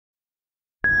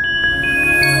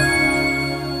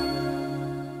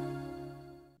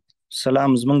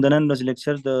سلام. زموږ د نن ورځې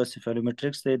لیکچر د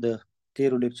سیفالومیټریکس دی. د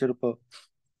تیرو لیکچر په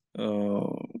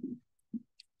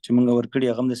چې موږ ورکړي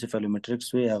هغه هم د سیفالومیټریکس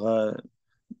وي، هغه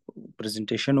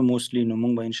پریزنټیشن موستلی. نو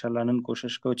موږ به ان شاء الله نن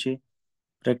کوشش کوو چې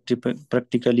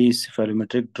پریکټیکلی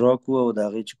سیفالومیټریک ډرا کوو او د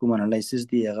هغې چې کوم انالایسس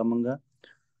دی هغه موږ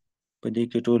په دې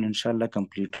کې ټول ان شاء الله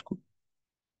کمپلیټ کوو.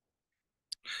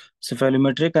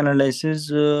 سیفالومیټریک انالایسس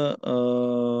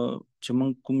چې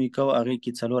موږ کومې کوو هغې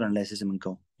کې څلور انالایسس موږ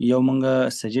کوو. یو موږ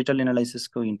سجیټل انالایسس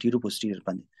کوو انټیرو پوسټیریر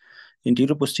باندې.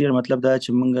 انټیرو پوسټیریر مطلب دا چې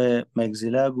موږ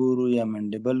میگزیلا ګورو یا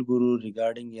منډیبل ګورو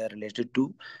ریګارډینګ یا ریلیټډ ټو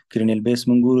کرینیل بیس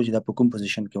موږ ګورو چې دا په کوم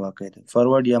پوزیشن کې واقع دی،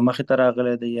 فارورډ یا مخې ته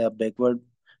راغلی دی یا بیکورډ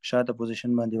شاته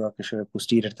پوزیشن باندې واقع شوی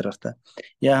پوسټیریر طرف ته،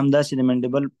 یا همداسې د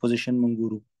منډیبل پوزیشن موږ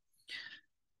ګورو.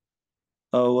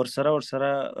 ورسره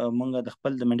موږ د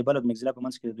خپل د منډیبل او میگزیلا په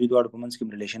منځ کې د دوی دواړو په منځ کې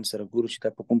ریلیشن سره ګورو چې دا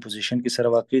په کوم پوزیشن کې سره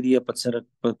واقع دي یا په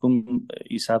کوم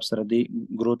حساب سره دی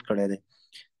ګروث کړی دی.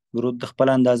 ګروث د خپل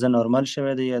اندازه نورمال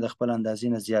شوی دی یا د خپل اندازې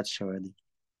نه زیات شوی دی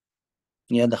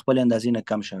یا د خپل اندازې نه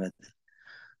کم شوی دی.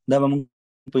 دا به موږ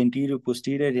په انټیریور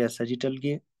پوسټیریر یا سجیټل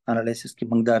کې انالایسس کې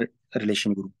موږ دا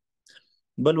ریلیشن ګورو.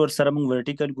 بل ورسره موږ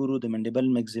ورټیکل ګورو د منډیبل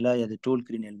میگزیلا یا د ټول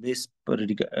کرینیل بیس پر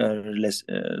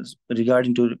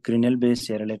ریګارډینګ ټو کرینیل بیس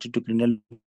یا ریلیټډ ټو کرینیل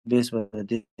بیس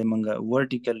باندې موږ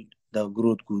ورټیکل د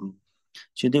ګروث ګورو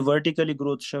چې د ورټیکلی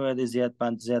ګروث شوی دی زیات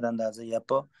اندازه یا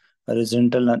په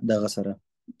هوریزونټل دغه سره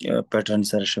پیټرن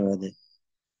سره شوی دی.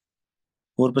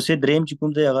 ورپسې دریم چې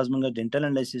کوم دی هغه زموږ ډینټل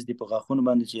انالایسس دی، په غاښونو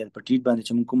باندې چې په ټیټ باندې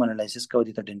چې موږ کوم انالایسس کوو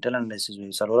دي ته ډینټل انالایسس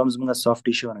وایي. څلورم زموږ سافټ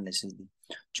ټیشو انالایسس دی.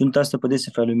 چون تاسو ته په دې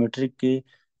سیفالومیټریک کې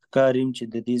ښکاري چې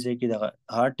د دې ځای کې د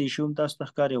هارډ ټیشو هم تاسو ته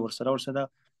ښکاري، ورسره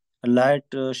لایټ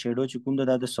شیډو چې کوم دی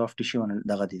دا د سافټ ټیشو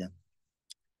دغه دی.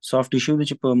 سافټ ټیشو دی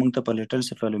چې په موږ ته په لیټل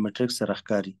سیفالومیټریک سره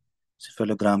ښکاري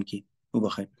سیفالوګرام کې.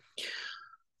 وبخئ،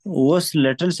 اوس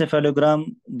لیټل سیفالوګرام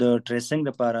د ټریسنګ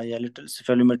لپاره یا لیټل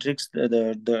سیفالومیټریکس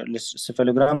د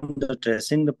سیفالوګرام د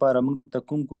ټریسنګ لپاره موږ ته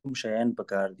کوم شیان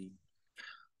پکار دي.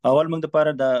 اول موږ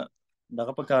لپاره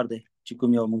دغه پکار دی چې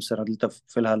کوم یو موږ سره دلته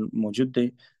فلحال موجود دی،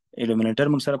 ایلومینیټر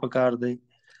موږ سره پکار دی.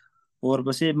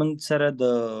 ورپسې موږ سره د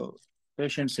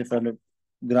پیشنټ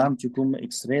سیفالوګرام چې کوم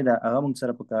ایکس ری ده هغه موږ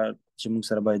سره پکار چې موږ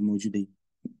سره باید موجود وي.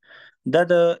 دا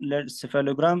د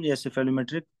سیفالوګرام یا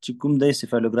سیفالومیټریک چې کوم دی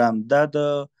سیفالوګرام دا د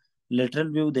لیټرل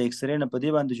ویو د ایکس ری نه په دې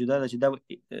باندې جدا ده چې دا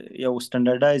یو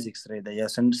سټنډرډایز ایکس ری ده یا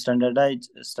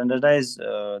سټنډرډایز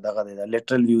دغه دی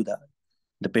لیټرل ویو ده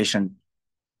د پیشنټ.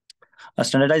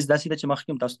 سټنډرډایز داسې ده چې مخکې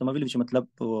تاسو ته ویل چې مطلب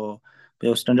په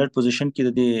یو سټنډرډ پوزیشن کې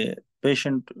د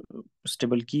پیشنټ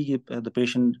سټیبل کیږي، د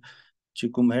پیشنټ چې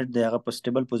کوم هډ دی هغه په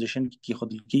سټیبل پوزیشن کې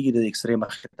ایښودل کیږي د ایکس ری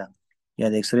مخې ته یا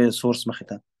د ایکس ری سورس مخې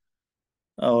ته،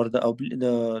 او د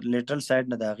لیټرل سایډ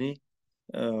نه د هغې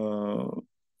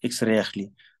ایکس ری اخلي.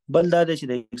 بل دا دی چې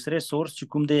د ایکس ری سورس چې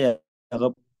کوم دی هغه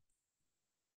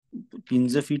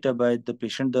 15 فیټه باید د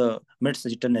پیشنټ د میډ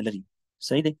سجیټل نه لري.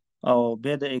 صحیح دی. او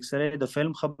بیا د ایکس ری د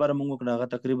فلم خبره موږ وکړه هغه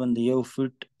تقریبا د 1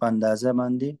 فیټ په اندازه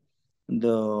باندې د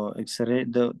ایکس ری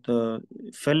د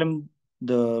فلم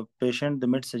د پیشنټ د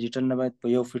میډ سجیټل نه باید په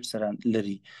 1 فیټ سره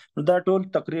لري. نو دا ټول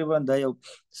تقریبا دا یو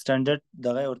سټنډرډ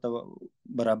دغه ورته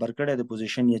برابر کړی د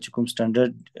پوزیشن یا چې کوم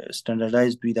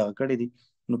سټنډرډایز دوی دغه کړی دي.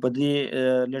 نو په دې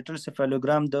لیټرل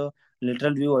سیفالوګرام د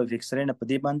لیټرل ویو اف ایکس ری نه په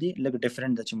دې باندې لږ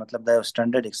ډیفرنٹ ده چې مطلب دا یو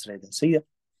سټنډرډ ایکس ری ده. صحیح ده.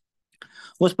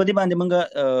 اوس په دې باندې موږ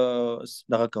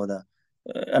دغه کوو دا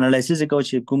انالایسس کوو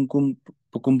چې کوم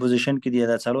په کوم پوزیشن کې دی.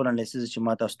 دا څلور انالایسس چې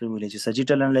ما تاسو ته ویلي چې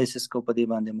سجیټل انالایسس کوو، په دې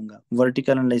باندې موږ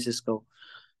ورټیکل انالایسس کوو،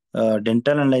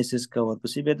 ډینټل انالایسس کوو،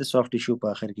 ورپسې بیا د سافټ ټیشو په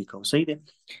اخر کې کوو. صحیح دی.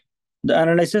 د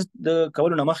انالایسس د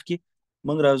کولو نه مخکې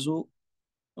موږ راځو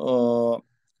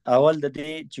اول د دې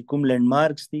چې کوم لینډ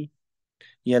مارکس دي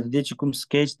یا د دې چې کوم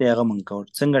سکیچ دی هغه موږ کوو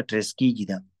څنګه ټریس کیږي.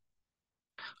 دا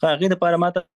هغې دپاره ما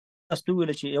تاسو ته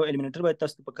وویل چې یو ایلیمینیټر باید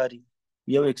تاسو ته پکار وي،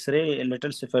 یو ایکس ری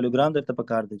لیټل سیفالوګرام درته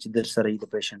پکار دی چې در سره وي د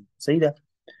پیشنټ. صحیح ده.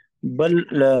 بل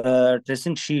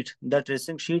ټریسنګ شیټ، دا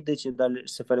ټریسنګ شیټ دی چې دا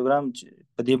سیفالوګرام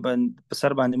په دې په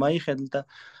سر باندې ما ایښی دلته،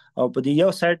 او په دې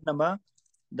یو سایډ نه به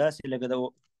داسې لکه د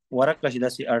ورقه چې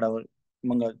داسې اړول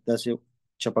موږ داسې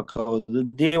چپه کوو. د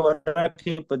دې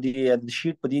ورقې په دې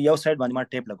شیټ په دې یو سایډ باندې ما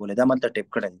ټیپ لګولی، دا ملته ټیپ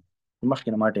کړی دی، مخکې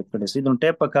نه ما ټیپ کړی. صحیح. نو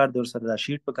ټیپ پکار دی، ورسره دا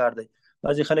شیټ پکار دی.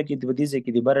 بعضې خلک یې په دې ځای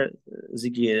کې د بره ځای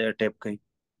کې ټیپ کوي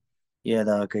یا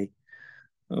دغه کوي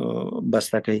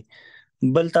بسته کوي.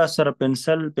 بل تاسو سره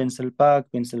پنسل پاک،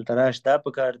 پنسل تراش دا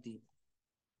پکار دي.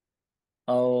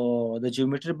 او د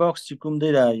جیومټري باکس چې کوم دی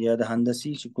دا یا د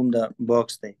هندسي چې کوم دا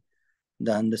باکس دی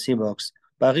د هندسي باکس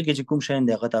په هغې کې چې کوم شیان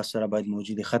دی هغه تاسو سره باید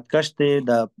موجود وي. خطکش دی،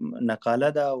 دا نقاله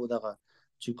ده، او دغه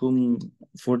چې کوم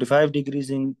 45 ډیګریز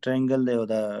ټرینګل دی او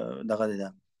دغه دی دا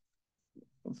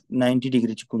 90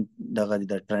 ډیګري چې کوم دغه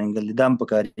د ټراینګل دا هم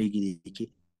پکارېږي دی کې.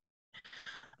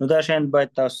 نو دا شیان باید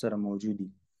تاسو سره موجود دي.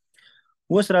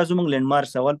 اوس راځو موږ لینډ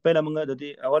مارکس. اول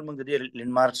موږ د دې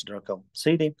لینډ مارکس ډرا کوو.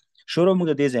 صحیح دی. شروع موږ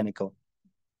د دې ځای نه کوو.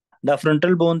 دا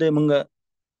فرنټل بون دی. موږ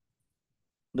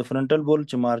د فرنټل بون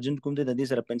چې مارجن کوم دی د دې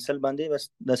سره پنسل باندې بس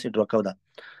داسې ډرا کوو. دا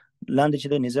لاندې چې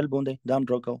د نیزل بون دی دا هم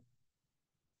ډرا کوو.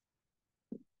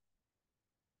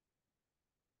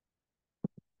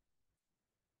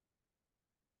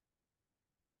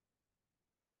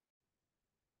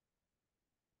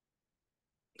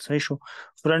 صحیح شو.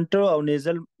 فرنټو او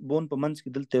نیزل بون په منځ کې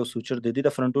دلته یو سوچر دی.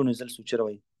 د فرنټو نیزل سوچر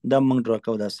وای دا موږ ډرا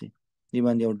کوو داسې. دی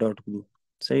باندې یو ډاټ کوو.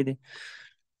 صحیح دی.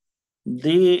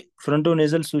 دی فرنټو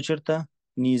نیزل سوچر ته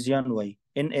نیزیان وای.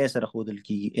 ان ای سره ښودل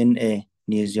کیږي. ان ای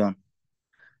نیزیان.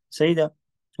 صحیح ده.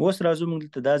 اوس راځو موږ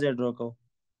دلته دا ځای ډرا کوو.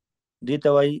 دې ته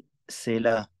وای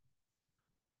سیلا.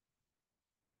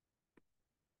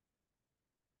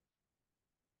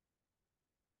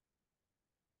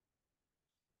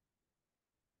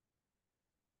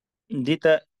 دې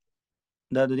ته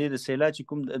دا د دې د سیلا چې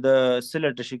کوم د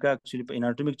سیلر ټشیکا اکچولی په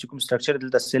اناټومیک چې کوم سټرکچر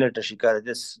دلته سیلر ټشیکا د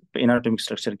په اناټومیک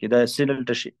سټرکچر کې دا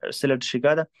سیلر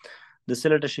ټشیکا ده. د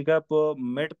سیلر ټشیکا په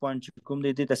میډ پوینټ چې کوم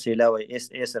دی دې ته سیلا وای. اس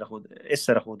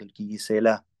سره ښودل کیږي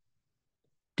سیلا.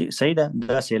 صحیح ده.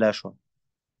 دا سیلا شو.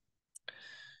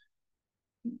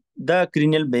 دا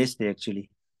کرینل بیس دی اکچولی.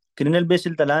 کرینل بیس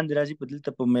تل لاندې راځي په دلته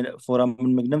په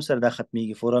فورامن میګنم سره دا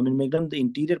ختميږي. فورامن میګنم د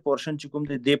انټیریयर پورشن چې کوم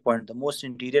دی د پوینټ د موست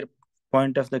انټیریयर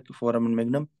پوینټ اف د فورامن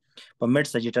میګنم په میډ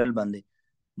ساجیټل باندې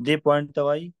د پوینټ ته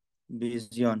وایي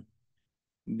بیزیون.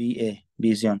 بی ای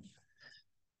بیزیون.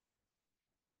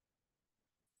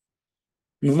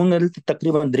 نو موږ دلته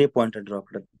تقریبا 3 پوینټ ډرا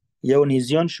کړل. یو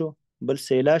نیزیون شو، بل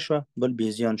سیلا شو، بل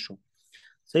بیزیون شو.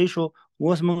 صحیح شو.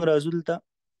 اوس موږ راځو دلته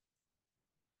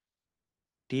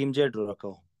ټیم جې ډرا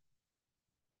کوو.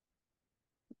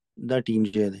 دا ټیم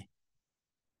جې دی.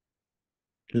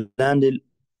 لاندې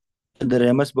د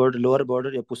ریمس بورډر لوور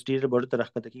بورډر یا پوسټیریور بورډر ته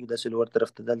راښکته کېږي. داسې لوور طرف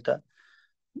ته دلته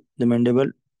د منډیبل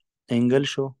انګل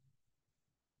شو.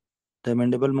 د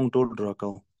منډیبل موږ ټول ډرا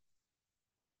کوو.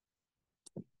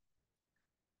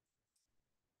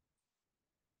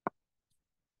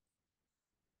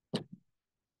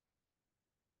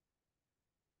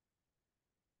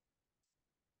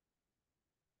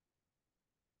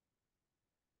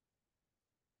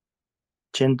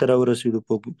 چین ته راورسېدو.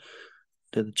 په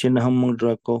چین هم موږ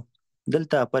ډرا کوو.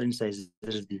 دلته اپر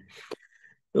انسایزرز دي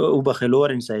او بخې لوور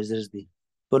انسایزرز دي.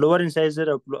 په لوور انسایزر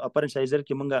او اپر انسایزر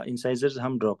کې موږ انسایزرز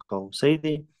هم ډرا کوو. صحیح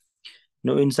دی.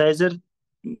 نو انسایزر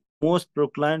موست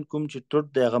پروکلاین کوم چې ټوټ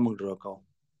دی هغه موږ ډرا کوو.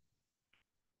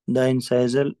 دا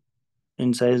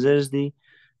انسایزرز دي.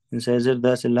 انسایزر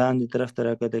داسې لاندې طرف ته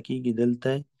راکته کېږي.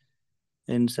 دلته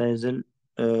انسایزر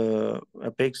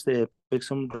اپیکس دی. اپیکس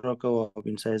هم ډرا کوو او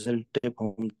انسایزر ټیپ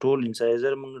هم ټول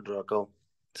انسایزر موږ ډرا کوو.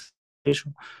 صحیح شو.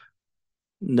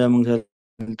 دا موږ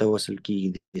دلته وصل کېږي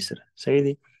دې سره. صحیح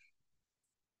دی.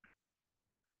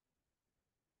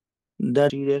 دا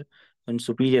انټیریयर ان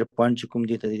سپیریयर پوینټ چې کوم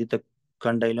دی ته دې ته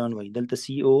کنډایلون وایي. دلته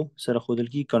سی او سره ښودل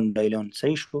کېږي کنډایلون.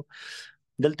 صحیح شو.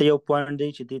 دلته یو پوینټ دی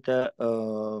چې دې ته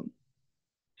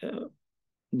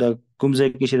د کوم ځای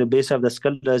کې چې د بیس اف د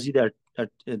سکل راځي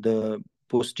د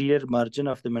پوسټیریयर مارجن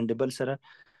اف د منډیبل سره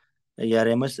یا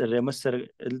ریمس سره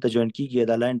دلته جوین کېږي.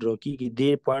 دا لاین ډرا کېږي.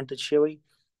 دې پوینټ ته څه وایي؟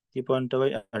 دې پوینټ ته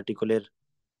وایي ارټیکولر.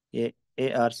 ای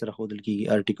آر سره ښودل کېږي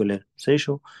ارټیکولر. صحیح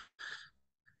شو.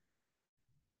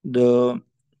 د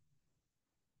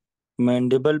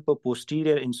منډیبل په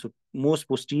پوسټیریयर موست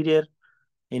پوسټیریयर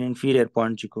ان انفیریयर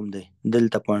پوینټ چې کوم دی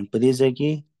دلته پوینټ په دې ځای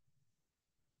کې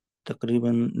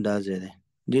تقریبا دا ځای دی.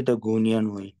 دې ته ګونیان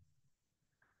وایي.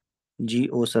 جی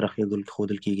او سره ښودل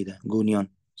کېږي دا ګونیان.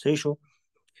 صحیح شو.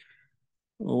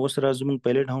 اوس راځو موږ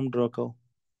پیلټ هم ډرا کوو.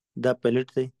 دا پیلټ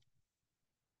دی.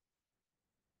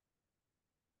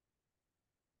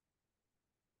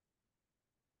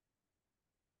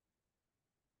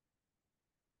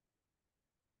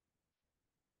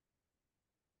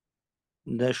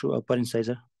 دا شو اپر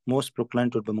انسایزر. موست پروکلاین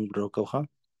ټوټ به موږ ډرا کوو. ښه.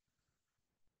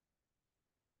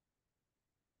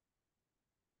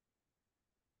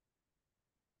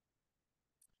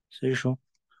 صحیح شو.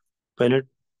 پیلټ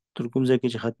تر کوم ځای کې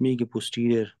چې ختمېږي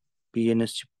پوسټیریयर پی ان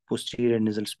اس پوسټیریयर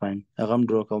نیزل سپاین هغه هم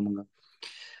ډرا کوو موږ.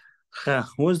 ښه.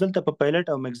 اوس دلته په پیلټ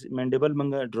او منډیبل موږ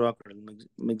ډرا کړل.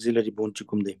 مګزیلري بون چې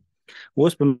کوم دی.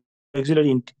 اوس په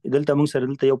مګزیلري دلته موږ سره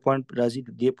دلته یو پوینټ راځي.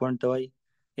 دې پوینټ ته وایي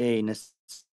ای ان اس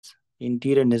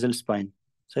انټیریयर نیزل سپاین.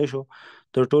 صحیح شو.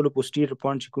 تر ټولو پوسټیریयर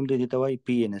پوینټ چې کوم دی دې ته وایي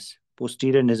پی ان اس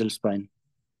پوسټیریयर نیزل سپاین.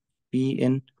 پی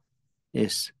ان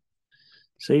اس.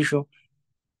 صحیح شو.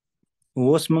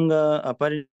 اوس مونږه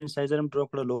اپر انسایزر هم ډرا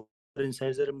کړه، لوور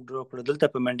انسایزر هم ډرا کړه. دلته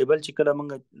په منډیبل چې کله مونږ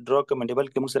ډرا کړه، منډیبل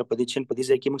کې مونږ سره په دې چین په دې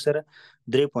ځای کې مونږ سره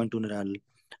 3 پوینټونه راغلل.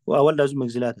 او اول راځو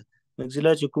مګزیلا ته.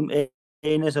 مګزیلا چې کوم ای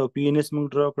ان اس او پی ان اس مونږ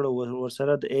ډرا کړه، ور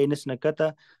سره د ای ان اس نه کته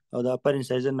او د اپر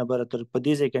انسایزر نه بره تر په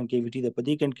دې ځای کنکیویټي ده. په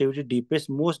دې کنکیویټي ډیپس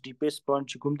موست ډیپس پوینټ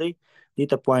چې کوم دی دې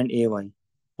ته پوینټ ای وای.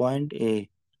 پوینټ ای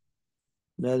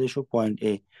دا د شو پوینټ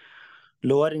ای.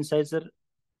 لوور انسایزر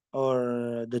اور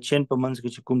د چین په منځ کې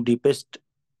چې کوم ډیپست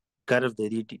curve دی،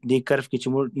 دی curve کې چې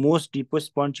most deepest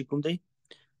point چې کوم دی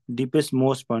deepest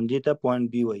most point دی ته point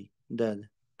B وای. دا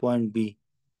point B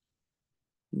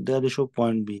دا د شو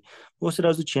point B. اوس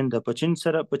راځو چین ته. په چین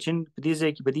سره په چین په دې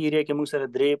ځای کې په دې ایریا کې موږ سره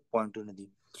 3 پوینټونه دي.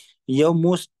 یو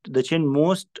موست د چین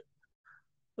موست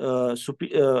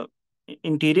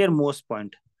انټیریयर موست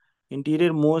پوینټ،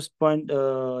 انټیریयर موست پوینټ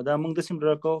دا موږ د سیم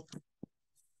راکو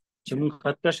چې موږ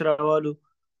خط کش راوالو.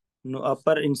 نو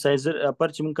اپر انسایزر اپر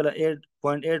چې موږ کله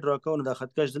 8.8 راکو نو دا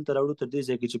خط کش دلته راوړو تر دې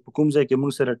ځای کې چې په کوم ځای کې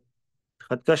موږ سره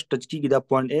خط کش ټچ کیږي دا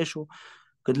پوینټ ای شو.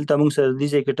 که دلته موږ سره دې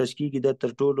ځای کې ټچ کیږي دا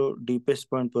تر ټولو ډیپست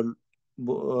پوینټ په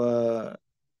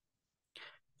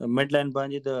مډ لاین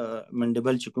باندې د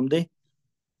منډیبل چې کوم دی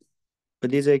په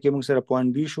دې ځای کې موږ سره پوینټ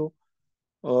بی شو.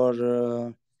 اور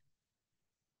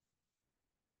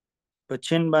په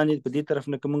چین باندې په دې طرف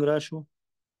نه کوم راشو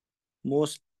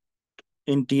موست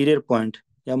انټیریयर پوینټ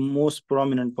یا موست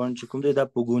پرومیننٹ پوینټ چې کوم دی دا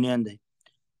پوګونیان دی.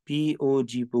 پی او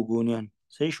جی پوګونیان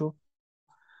صحیح شو.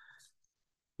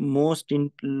 موست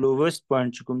لوویسٹ پوینټ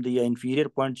چې کوم دی یا انفیریयर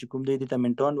پوینټ چې کوم دی د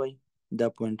منټون وای. دا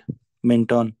پوینټ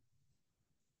منټون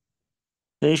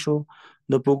صحیح شو.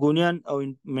 د پوګونیان او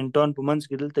منټون په منځ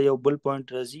کې دلته یو بل پوینټ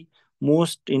راځي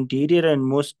موست انټیریयर اینڈ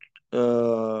موست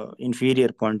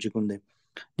انفیریयर پوینټ چې کوم دی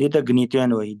دې ته ګنیتیان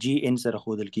وای. جی ان سره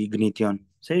خودل کی ګنیتیان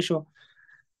صحیح شو.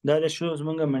 دا د شو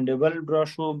زمونږ منډیبل ډرا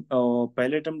شو او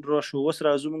پایلټم ډرا شو. اوس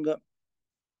راځو مونږ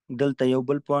دلته یو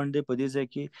بل پوینټ دی په دې ځای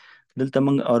کې دلته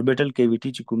مونږ اوربیټل کیویټي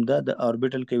چې کوم دا د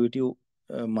اوربیټل کیویټي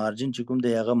مارجن چې کوم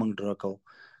دی هغه مونږ ډرا کوو.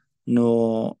 نو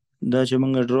دا چې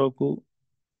مونږ ډرا کو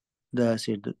دا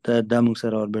سي دا مونږ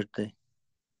سره اوربیټ دی.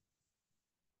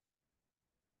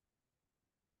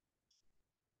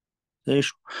 صحیح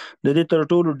شو. د دې تر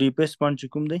ټولو ډیپست پوینټ چې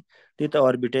کوم دی دې ته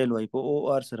اوربیټل وای. په او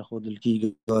ار سره خودل کیږي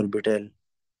اوربیټل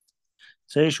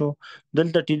صحیح شو.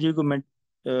 دلته ټریګو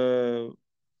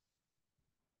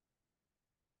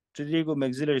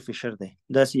مګزیلری فشر دی.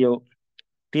 دا یو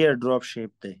ټیر ډراپ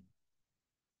شیپ دی.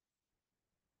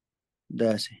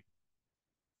 دا سي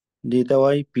دې ته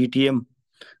وای پی ټی ایم.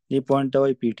 دې پوینټ ته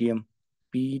وای پی ټی ایم.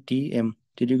 پی ټی ایم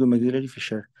ټریګو مګزیلری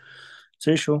فشر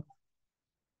صحیح شو.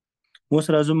 اوس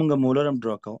راځو مونږ مولر هم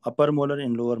ډرا کوو اپر مولر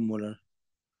ان لوور مولر.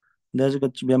 دا ځکه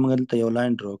چې بیا مونږ دلته یو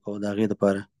لاین ډرا کوو د هغې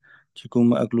دپاره چې کوم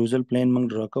اکلوزل پلین مونږ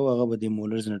ډرا کوو هغه به د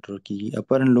مولرز نه ډرا کیږي.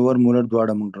 اپر ان لوور مولر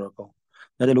دواړه مونږ ډرا کوو.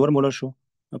 دا د لوور مولر شو.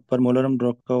 اپر مولر هم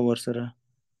ډرا کوو ورسره.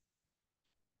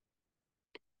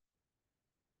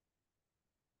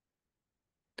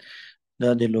 دا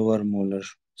د لوور مولر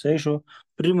شو صحیح شو.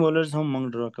 پری مولرز هم مونږ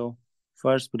ډرا کوو.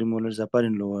 فرست پری مولرز اپر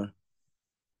ان لوور.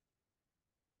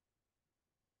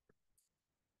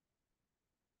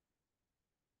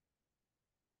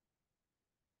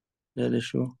 دا د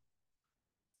شو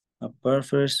upper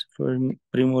first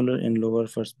premolar and lower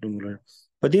first premolar.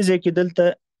 په دې ځای کې دلته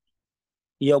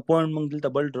یو پوینټ موږ دلته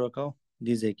بل ډرا کوو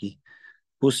دې ځای کې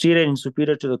posterior and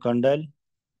superior to the condyle.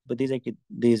 په دې ځای کې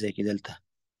دې ځای کې دلته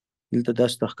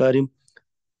داسې تخکاریم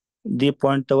دې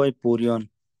پوینټ ته وایي پوریان.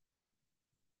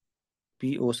 پی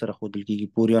او سره ښودل کېږي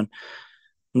پوریان.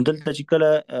 دلته چې کله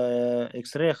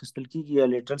ایکس ری اخیستل کېږي یا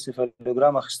لیټرل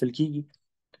سیفالوګرام اخیستل کېږي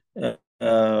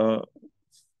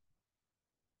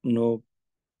نو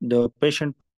د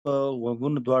پیشنټ په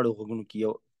غوږونو دواړو غوږونو کې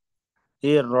یو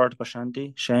ایر راډ په شانتي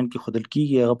شاین کې ښودل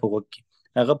کېږي. هغه په غوږ کې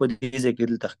هغه په دې ځای کې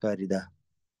دلته ښکاري. دا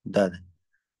ده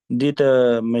دې ته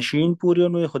ماشین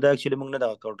پوریان وایي خو دا اکچولی موږ نه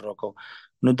دغه کوو ډرا کوو.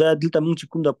 نو دا دلته موږ چې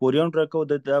کوم د پوریان ډرا کوو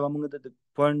دا به موږ د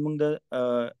پوینټ موږ د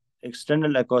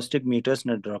ایکسټرنل اکوسټیک میټرز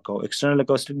نه ډرا کوو. ایکسټرنل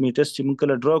اکوسټیک میټرز چې موږ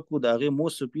کله ډرا کوو د هغې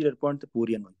موست سپیریور پوینټ ته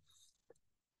پوریان وایي.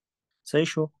 صحیح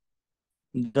شو.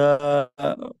 دا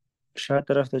شا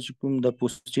طرف ته چې کوم د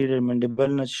پوسټیریر منډیبل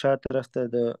نه شا طرف ته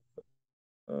د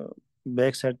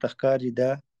بیک سایډ ته ښکاري دا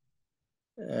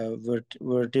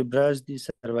ورټیبراز دي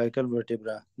سروایکل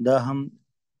ورټیبرا. دا هم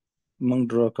موږ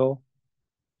ډرا کوو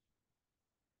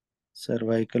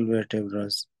سروایکل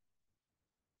ورټیبراز.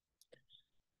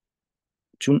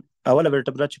 چون اوله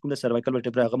ورټیبرا چې کوم د سروایکل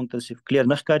ورټیبرا هغه موږ ته کلیر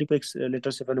نه ښکاري په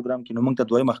لیټر سیفالوګرام کې. نو موږ ته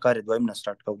دویمه ښکاري. دویم نه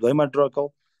سټارټ کوو. دویمه ډرا کوو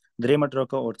درېیمه ډرا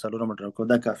کوو او څلورمه ډرا کوو.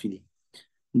 دا کافي دي.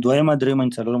 دویمه درېیمه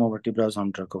څلورمه ورټیبراز هم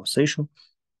ډرا کوو. صحیح شو.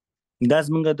 دا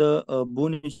زموږ د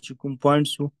بونې چې کوم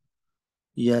پوینټس وو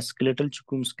یا سکلیټل چې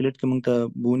کوم سکلیټ کې موږ ته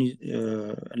بونی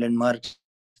لینډ مارک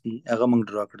دي هغه موږ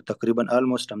ډرا کړ تقریبا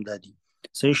آلموست هم دادي.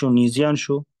 صحیح شو. نیزیان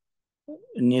شو،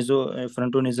 نیزو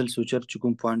فرنټو نیزل سوچر چې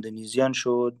کوم پوینټ د نیزیان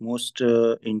شو، موست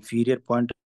انفیریयर پوینټ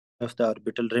اف د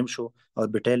اوربیټل ریم شو،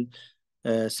 اوربیټل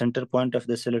سنټر پوینټ اف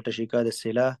د سیلټشیکا د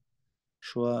سیلا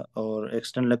شو، او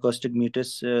ایکسټرنل اکوسټیک میټس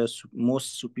موست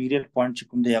سپیریयर پوینټ چې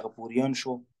کوم دی هغه پوریان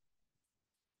شو،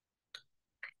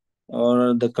 اور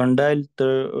د کنډایل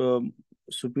تر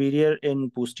سپیریयर ان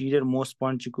پوسټیریयर موست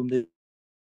پوینټ چې کوم دی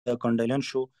د کنډایلن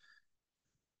شو.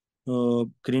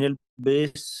 کرینل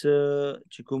بیس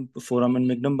چې کوم فورامن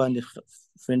میګنم باندې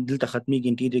دلته ختمیږي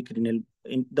انټیریयर کرینل،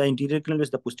 دا انټیریयर کرینل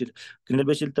بیس د پوسټیریयर کرینل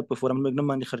بیس دلته په فورامن میګنم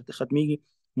باندې ختمیږي.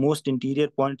 موست انټیریयर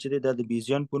پوینټ چې دی دا د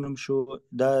بیزیان په نوم شو.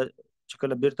 دا چې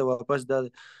کله بیرته واپس دا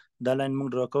لاین موږ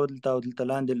ډرا کوو دلته، او دلته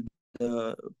لاندې د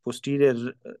پوسټیریयर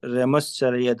ریمس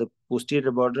سره یا د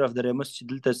پوسټیریयर بارډر اف د ریمس چې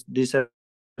دلته دې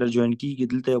سره جوین کیږي،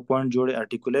 دلته یو پوینټ جوړي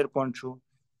ارټیکولر پوینټ شو.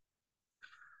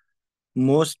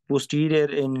 most posterior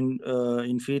and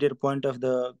inferior point of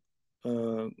the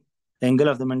angle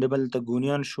of the mandible ته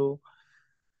ګونیان شو.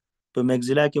 په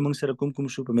مګزیلا کې موږ سره کوم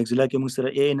شو؟ په مګزیلا کې موږ سره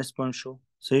اے ان اس پوینټ شو.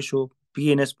 صحیح شو. پی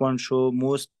ان اس پوینټ شو.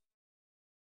 موست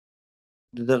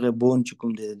دغه بون چې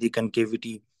کوم دی د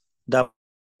کنکیویټي دا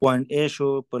پوینټ اے شو.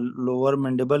 په لوور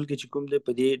منډیبل کې چې کوم دی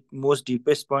په دې موست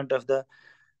ډیپست پوینټ اف د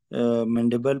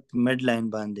منډیبل میډ لاین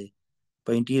باندې،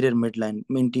 په انټیریयर میډ لاین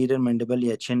انټیریयर منډیبل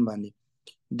یا چین باندې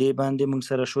دی باندې موږ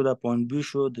سره شو. دا پوینټ بی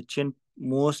شو د چین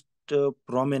موست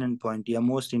پرومیننت پوینټ یا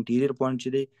موست انټیریयर پوینټ چې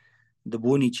دی د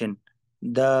بونی چین،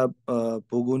 دا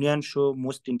پوګونیان شو.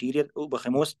 موست انټیریयर او بخې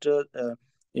موست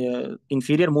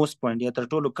انفیریयर موست پوینټ یا تر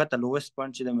ټولو کته لوویست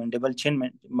پوینټ چې د منډیبل چین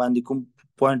باندې کوم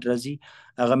پوینټ راځي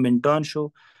هغه منټان شو.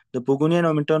 د پوګونیان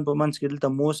او منټان په منځ کې دلته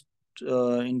موست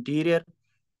انټیریयर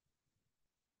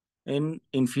ان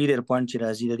انفیریयर پوینټ چې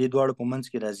راځي د دې دواړو په منځ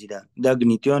کې راځي دا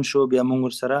ګنیتیان شو. بیا موږ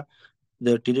ورسره د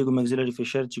ټیریګو مګزیلری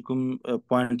فیشر چې کوم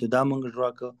پوینټ دا موږ ډرا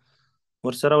کړ،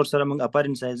 ورسره موږ اپر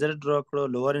انسایزر ډرا کړو،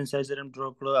 لوور انسایزر هم ډرا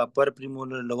کړو، اپر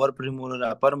پریمولر، لوور پریمولر،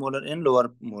 اپر مولر ان لوور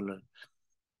مولر.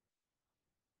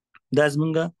 دا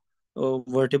زمونږ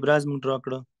ورټیبراز موږ ډرا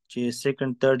کړو چې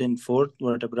سیکنډ تھرد ان فورث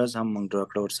ورټیبراز هم موږ ډرا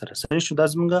کړو ورسره. صحیح شو. دا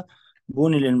زمونږ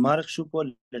بونی لینډ مارک شو په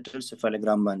لیټرل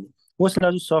سیفالوګرام باندې. اوس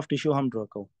لازم سافټ ټیشو هم ډرا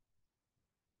کوو.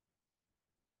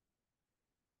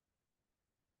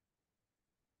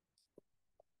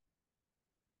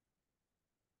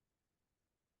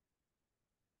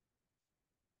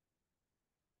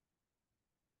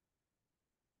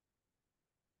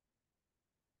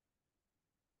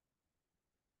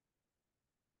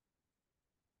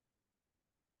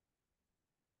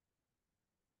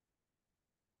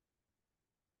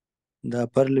 دا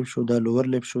اپر لپ شو، دا لوور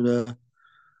لپ شو، دا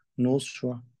نوز شو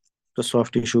په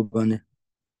سافټ ټیشو باندې.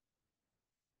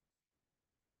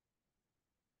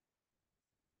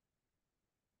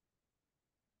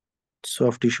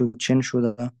 سافټ ټیشو چین شو.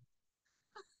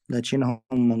 دا چین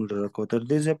هم موږ ډرا کوو. تر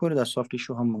دې ځای پورې دا سافټ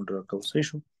ټیشو هم موږ ډرا کوو. صحیح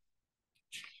شو.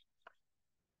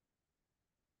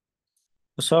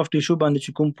 په سافټ ټیشو باندې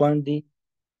چې کوم پوینټ دی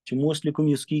چې موستلی کوم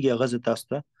یوز کیږي هغه زه تاسو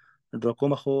ته ډرا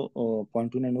کوم، خو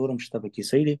پوینټونه نور هم شته پکې.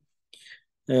 صحیح دی.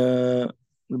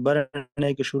 برنه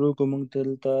کې شروع کوم. موږ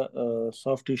دلته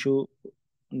سافټ ټیشو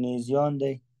نیزیان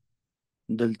دی،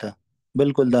 دلته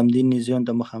بالکل د همدې نیزیان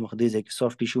ته مخامخ دی ځکه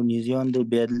سافټ ټیشو نیزیان دی.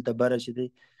 بیا دلته بره چې دی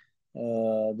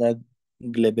دا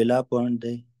ګلیبلا پوینټ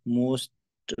دی، موست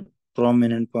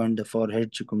پرومیننت پوینټ د فورهیډ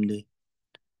چې کوم دی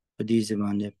په دې ځای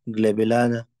باندې ګلیبلا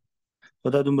ده. خو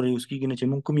دا دومره یوز کیږي نه چې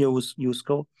موږ کوم یوز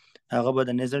کوو هغه به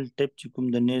د نیزل ټیپ چې کوم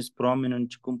د نیز پرومیننت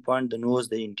چې کوم پوینټ د نوز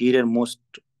د انټیریयर موست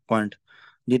پوینټ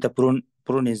دې ته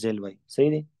پرونیزل وای.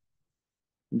 صحیح دی.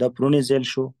 دا پرونیزل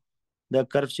شو. دا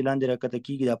کرف چې لاندې راکته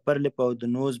کیږي د اپر لپ او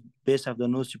د نوز بیس اف د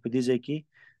نوز چې په دې ځای کې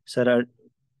سره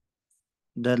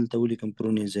دلته ولیکم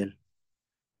پرونیزل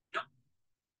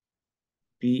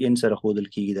پی ان سره ښودل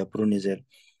کیږي دا پرونیزل.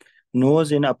 نوز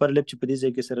ان اپر لپ چې په دې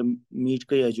ځای کې سره میټ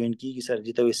کوي یا جوین کیږي سره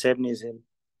دې ته وایي سب نیزل،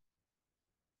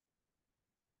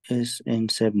 اس ان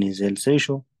سب نیزل. صحیح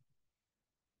شو.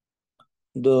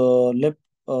 د لپ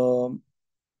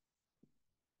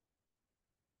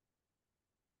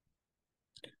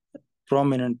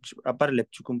prominent upper lip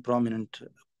چې کوم prominent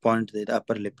point دی د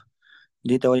upper lip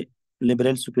دې ته وایي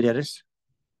liberal superioris.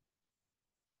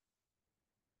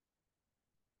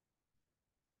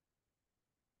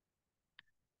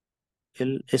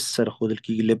 ال اس سره ښودل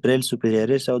کیږي liberal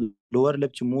superioris. او lower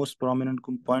lip چې most prominent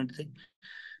کوم point دی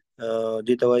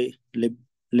دې ته وایي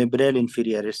liberal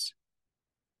inferioris.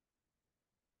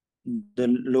 د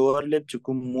lower lip چې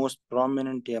کوم most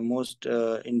prominent یا most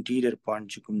interior point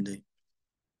چې کوم دی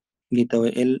دې ته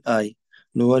وایي ال آی.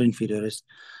 لوور انفیریورس.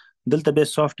 دلته به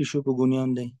سافت ټیشو په ګونیان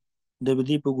دی، د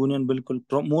دې په ګونیان بالکل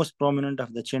موست پرومیننت اف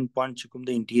د چین پوینټ چې کوم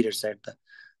د انټیریور سایډ ته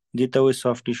دې ته وایي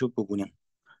سافت ټیشو په ګونیان.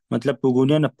 مطلب په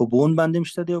ګونیان په بون باندې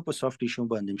مشته دی او په سافت ټیشو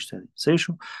باندې مشته دی. صحیح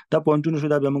شو. دا پوینټونه شو.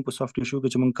 دا بیا موږ په سافت ټیشو کې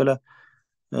چې موږ کله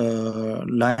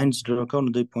لاینز ډرا کوو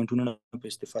نو د پوینټونو په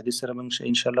استفادې سره موږ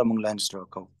ان شاء الله موږ لاینز ډرا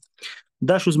کوو.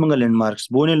 دا شو زموږ لینډ مارکس.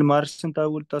 بونل مارکس ته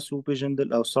ول تاسو پیژندل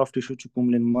او سافت ټیشو چې کوم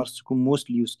لینډ مارکس کوم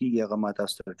موستلی یوز کیږي هغه ما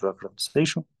تاسو ته ډرا کړل. صحیح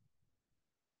شو.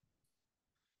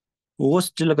 اوس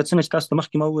چې لکه څنګه چې تاسو ته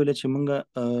مخکې ما وویل چې موږ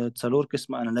څلور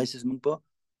قسمه انالایسس موږ په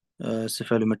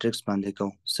سیفالومیټرکس باندې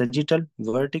کوو: سجیټل،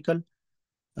 ورټیکل،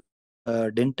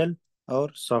 ډینټل او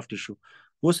سافت ټیشو.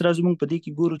 اوس راځو موږ په دې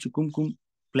کې ګورو چې کوم کوم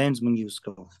پلانز موږ یوز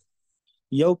کوو.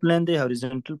 یو پلان دی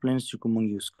هوریزونټل پلانز چې کوم موږ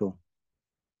یوز کوو.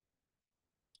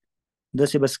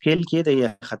 داسې به سکیل کې دی یا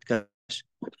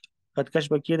خطکش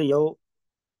به کې دی یو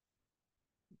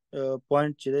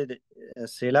پوینټ چې دی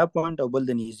سیلا پوینټ او بل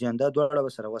د نیزیان، دا دواړه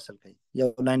به سره وصل کوي، یو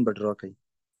لاین به ډرا کوي.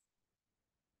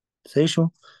 صحیح شو.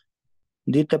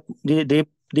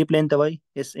 دې پلان ته وایي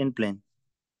اس ان پلان.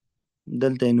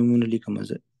 دلته یې نومونه لیکم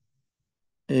زه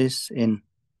اس ان.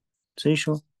 صحیح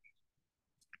شو.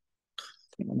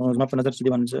 نو زما په نظر چې دې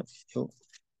باندې زه یو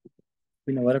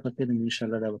وینه ورکړه ان شاء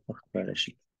الله دا به ښه ښکاره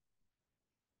شي.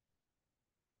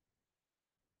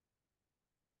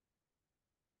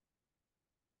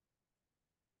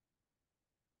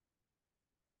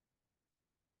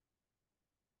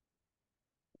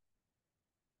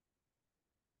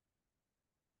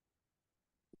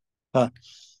 ها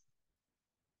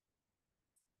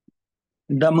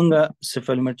دا مونږه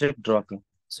سیفالومیټریک ډرا کړو.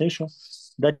 صحیح شو.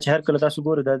 دا چې هر کله تاسو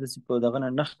ګورئ دا د په دغه نه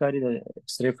نخ کاری د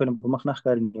ایکس رې فلم په مخ نخ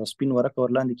کاری نو سپین ورقه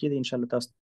ورلاندې کېږي ان شاء الله تاسو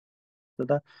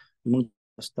ته مونږ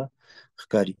تاسو ته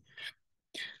ښکاري.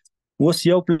 اوس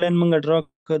یو پلان مونږ ډرا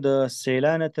کړ د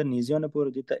سیلانه تر نیزیانه پورې،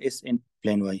 دې ته اس ان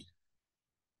پلان وایي.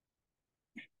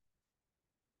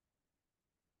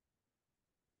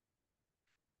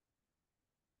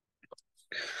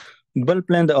 بل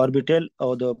پلان د اوربیټل او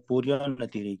د پوریان نه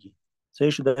تیریږي.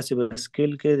 صحیح شو. داسې به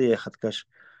سکیل کې د خطکش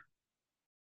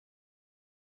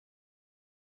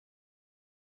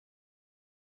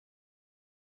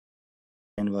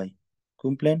پلان وایي.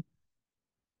 کوم پلان؟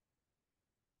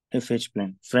 اف ایچ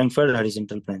پلان، فرانکفرټ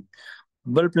هوریزونټل پلان.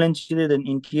 بل پلان چې د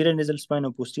انټیریور نیزل سپاین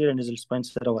او پوسټیریور نیزل سپاین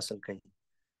سره وصل کوي،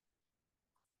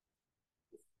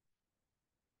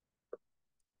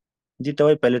 دې ته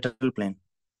وایي پیلیټل پلان.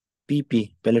 پی پی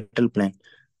پیلیټل پلان.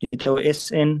 دې ته وایي اس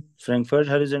ان فرانکفرټ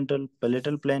هوریزونټل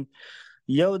پیلیټل پلان.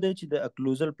 یو دی چې د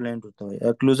اکلوزل پلان ورته وایي.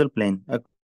 اکلوزل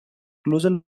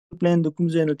پلان د کوم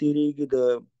ځای نه تیریږي؟ د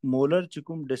مولر چې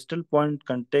کوم ډیسټل پوینټ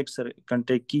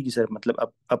کنټیکټ کیږي سره، مطلب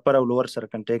اپر او لوور سره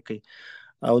کنټیکټ کوي،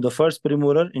 او د فرست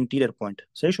پریمولر انټیریور پوینټ.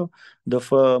 صحیح شو. د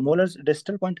مولرز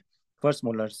ډیسټل پوینټ فرست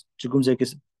مولرز چې کوم ځای کې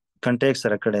کنټیکټ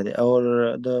سره کړی دی، او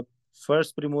د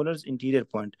فرست پریمولرز انټیریور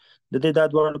پوینټ د دې دا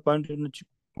دواړه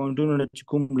پوینټونو نه چې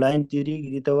کوم لاین تیریږي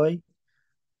دې ته وایي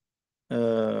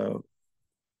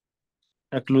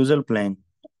اکلوزل پلان.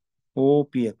 او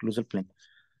پی اکلوزل پلان.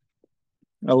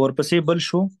 او ورپسې بل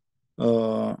شو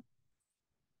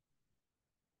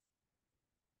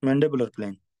منډیبولر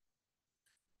پلان.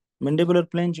 منډیبولر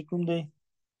پلان چې کوم دی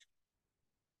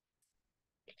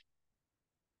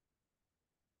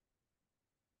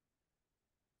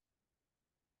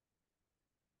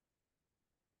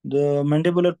د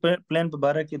منډیبولر پلان په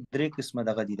باره کې درې قسمه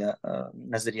دغه دي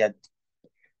نظریات.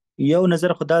 یو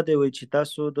نظر خدا دی وایي چې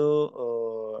تاسو د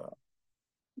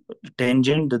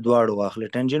ټینجنټ د دواړو واخلئ.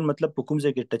 ټینجنټ مطلب په کوم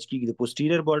ځای کې ټچ کیږي؟ د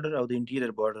پوسټیریور بارډر او د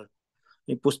انټیریور بارډر.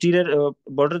 پوسټیریور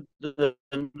بارډر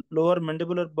لوور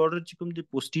منډیبولر بارډر چې کوم دی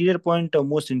پوسټیریور پوینټ او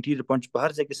موست انټیریور پوینټ په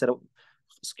هر ځای کې سره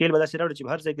سکیل به داسې راوړي چې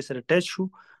په هر ځای کې سره ټچ شو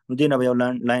نو دې نه به یو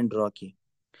لاین ډرا کړي.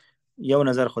 یو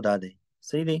نظر خدا دی.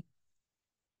 صحیح دی.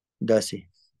 داسې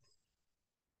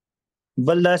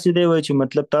بل داسې دی وایي چې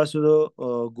مطلب تاسو د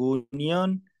ګونیان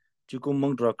چې کوم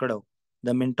موږ ډرا کړو د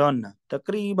منټان نه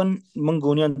تقریبا موږ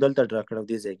ګونیان دلته ډرا کړو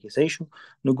دې ځای کې. صحیح شو.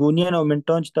 نو ګونیان او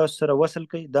منټان چې تاسو سره وصل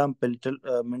کوي دا پیلیټل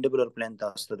منډیبولر پلان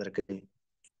تاسو ته درکوي.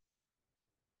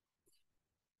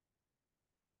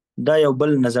 دا یو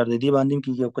بل نظر دی. دې باندې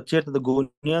کېږي او که چېرته د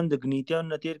ګونیان د ګنیتیان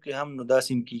نه تیر کې هم نو داسې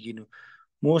هم کېږي. نو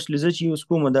موستلی زه چې یوز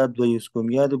کوم دا دوه یوز کوم،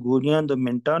 یا د ګونیان د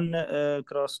منټان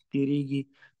کراس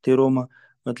تیرومه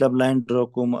مطلب لاین ډرا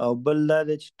کوم، او بل دا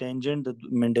دی چې ټینجنټ د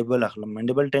منډیبل اخلم.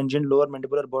 منډیبل ټینجنټ لوور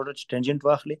منډیبولر بارډر چې ټینجنټ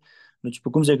واخلي نو چې په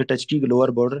کوم ځای کې ټچ کېږي لوور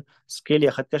بارډر سکیل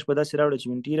یا خطکش به داسې راوړي چې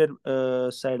انټیریور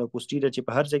سایډ او پوسټیریور چې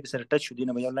په هر ځای کې سره ټچ شو دي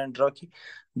نه به یو لاین ډرا کړي.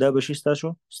 دا به شي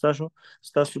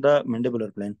ستاسو دا منډیبولر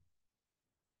پلان.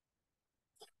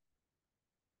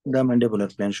 دا منډیبولر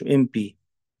پلان شو ام پی.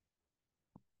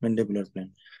 منډیبولر پلان.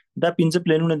 دا 15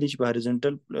 پلانونه دي چې په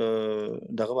هوریزونټل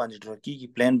دغه باندې ډرا کیږي،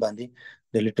 پلان باندې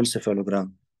د لیټل سیفالوګرام.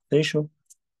 صحیح شو.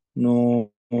 نو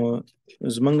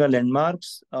زمونږ لینډ مارکس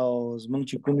او زمونږ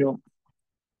چې کوم یو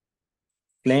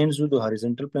پلانز وو د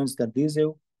هوریزونټل پلانز تر دې ځای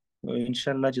ان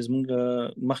شاء الله چې زمونږ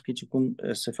مخکې چې کوم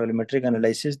سیفالومټریک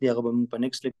انالیسس دی هغه به موږ په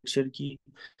نیکسټ لیکچر کې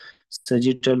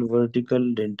سجیټل، ورټیکل،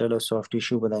 ډینټل او سافټ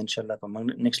ټیشو به ان شاء الله په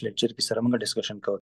نیکسټ لیکچر کې سره موږ ډسکشن کوو.